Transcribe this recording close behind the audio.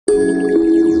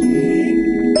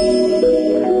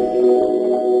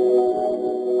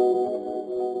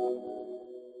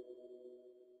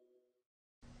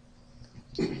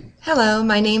Hello,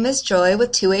 my name is Joy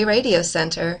with 2A Radio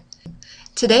Center.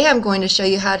 Today I'm going to show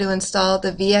you how to install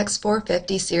the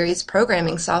VX-450 series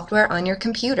programming software on your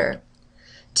computer.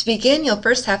 To begin, you'll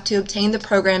first have to obtain the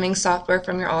programming software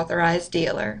from your authorized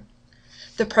dealer.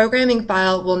 The programming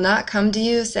file will not come to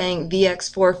you saying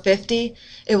VX-450,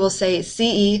 it will say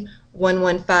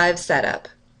CE115 setup.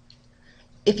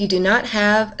 If you do not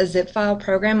have a zip file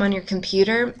program on your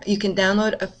computer, you can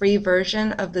download a free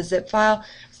version of the zip file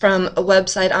from a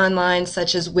website online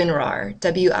such as WinRAR,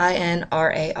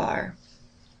 W-I-N-R-A-R.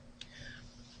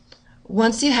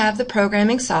 Once you have the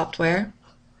programming software,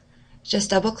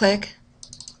 just double-click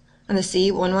on the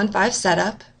CE115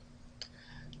 setup.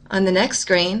 On the next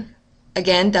screen,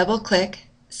 again double-click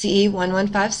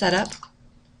CE115 setup.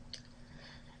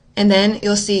 And then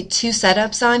you'll see two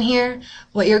setups on here.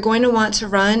 What you're going to want to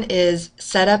run is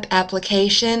setup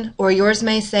application, or yours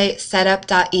may say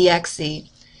setup.exe.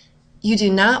 You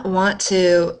do not want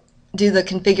to do the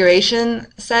configuration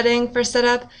setting for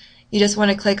setup. You just want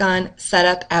to click on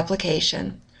setup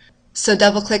application. So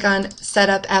double click on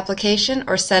setup application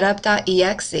or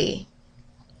setup.exe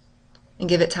and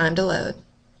give it time to load.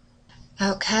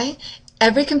 Okay.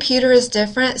 Every computer is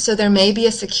different, so there may be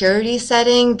a security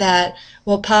setting that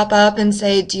will pop up and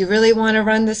say, do you really want to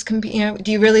run this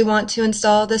do you really want to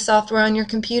install this software on your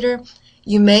computer?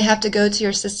 You may have to go to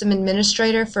your system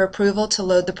administrator for approval to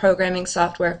load the programming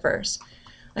software first.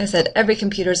 Like I said, every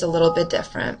computer is a little bit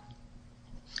different.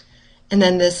 And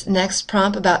then this next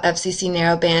prompt about FCC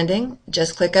narrowbanding,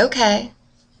 just click OK.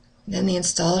 Then the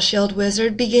Install Shield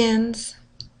Wizard begins.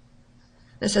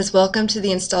 It says, welcome to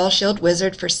the Install Shield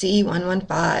Wizard for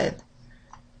CE115.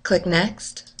 Click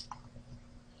Next.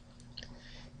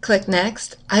 Click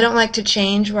Next. I don't like to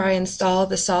change where I install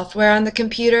the software on the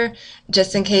computer,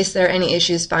 just in case there are any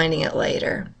issues finding it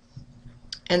later.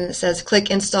 And it says,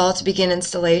 click Install to begin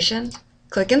installation.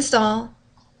 Click Install.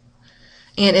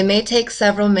 And it may take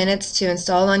several minutes to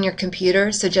install on your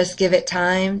computer, so just give it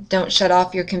time. Don't shut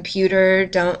off your computer.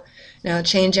 Don't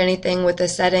change anything with the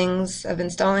settings of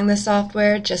installing the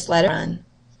software. Just let it run.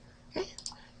 Okay.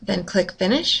 Then click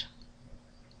Finish.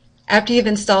 After you've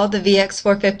installed the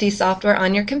VX450 software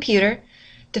on your computer,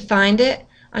 to find it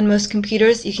on most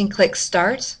computers you can click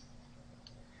Start.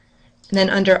 And then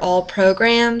under All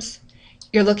Programs,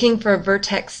 you're looking for a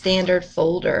Vertex Standard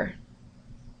folder.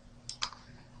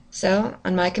 So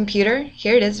on my computer,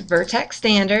 here it is, Vertex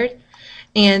Standard.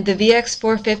 And the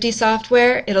VX450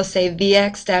 software, it'll say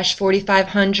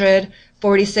VX-4500,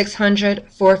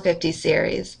 4600, 450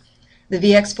 series. The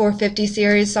VX450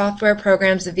 series software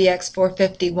programs the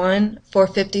VX451,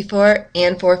 454,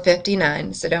 and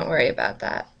 459, so don't worry about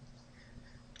that.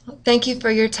 Thank you for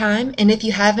your time, and if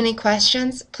you have any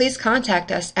questions, please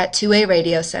contact us at 2A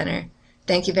Radio Center.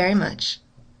 Thank you very much.